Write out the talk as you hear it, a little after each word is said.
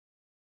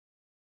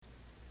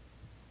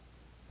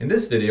In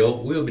this video,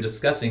 we will be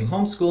discussing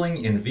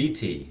homeschooling in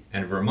VT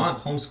and Vermont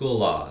homeschool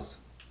laws.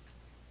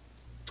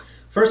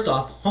 First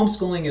off,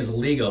 homeschooling is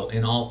legal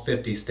in all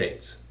 50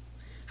 states.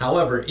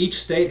 However,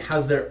 each state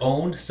has their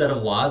own set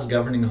of laws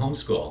governing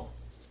homeschool.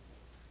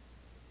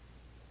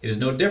 It is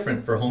no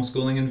different for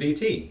homeschooling in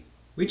VT.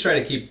 We try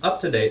to keep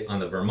up to date on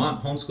the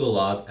Vermont homeschool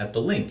laws at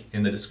the link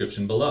in the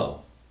description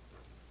below.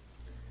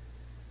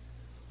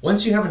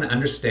 Once you have an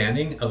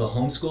understanding of the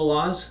homeschool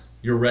laws,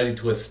 you're ready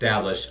to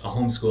establish a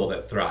homeschool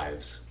that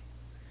thrives.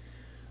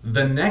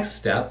 The next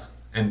step,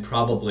 and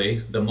probably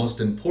the most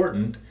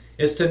important,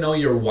 is to know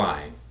your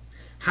why.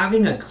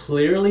 Having a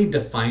clearly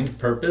defined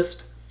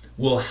purpose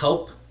will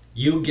help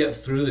you get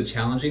through the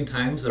challenging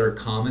times that are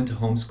common to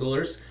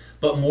homeschoolers,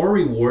 but more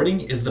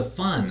rewarding is the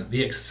fun,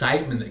 the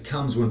excitement that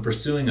comes when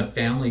pursuing a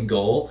family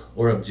goal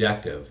or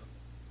objective.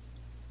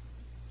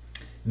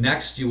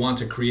 Next, you want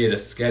to create a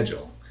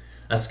schedule.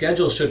 A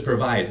schedule should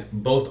provide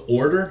both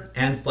order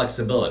and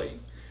flexibility.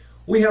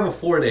 We have a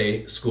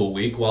 4-day school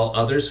week while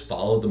others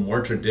follow the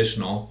more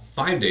traditional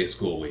 5-day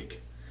school week.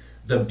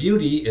 The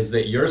beauty is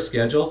that your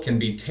schedule can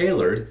be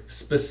tailored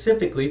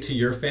specifically to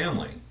your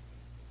family.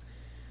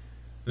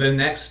 The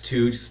next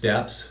two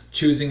steps,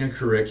 choosing a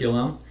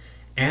curriculum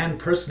and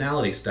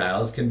personality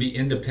styles, can be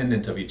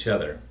independent of each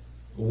other.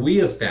 We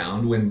have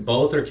found when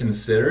both are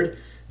considered,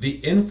 the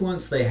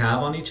influence they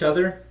have on each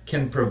other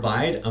can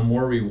provide a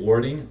more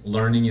rewarding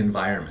learning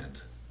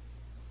environment.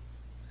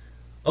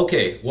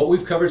 Okay, what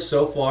we've covered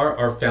so far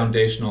are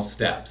foundational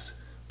steps,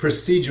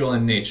 procedural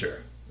in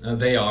nature.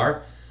 They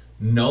are: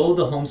 know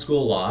the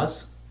homeschool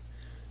laws,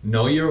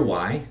 know your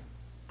why,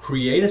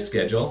 create a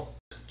schedule,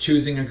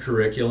 choosing a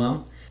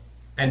curriculum,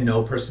 and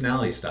know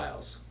personality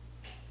styles.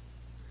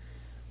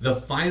 The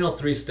final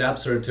 3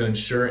 steps are to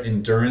ensure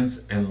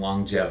endurance and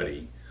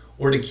longevity,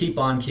 or to keep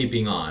on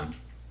keeping on.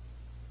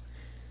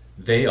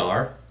 They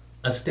are: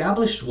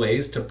 establish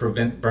ways to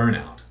prevent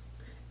burnout,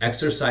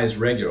 exercise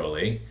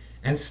regularly,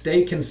 and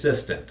stay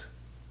consistent.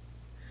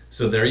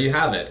 So there you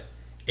have it,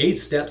 8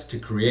 steps to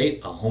create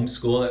a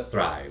homeschool that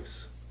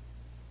thrives.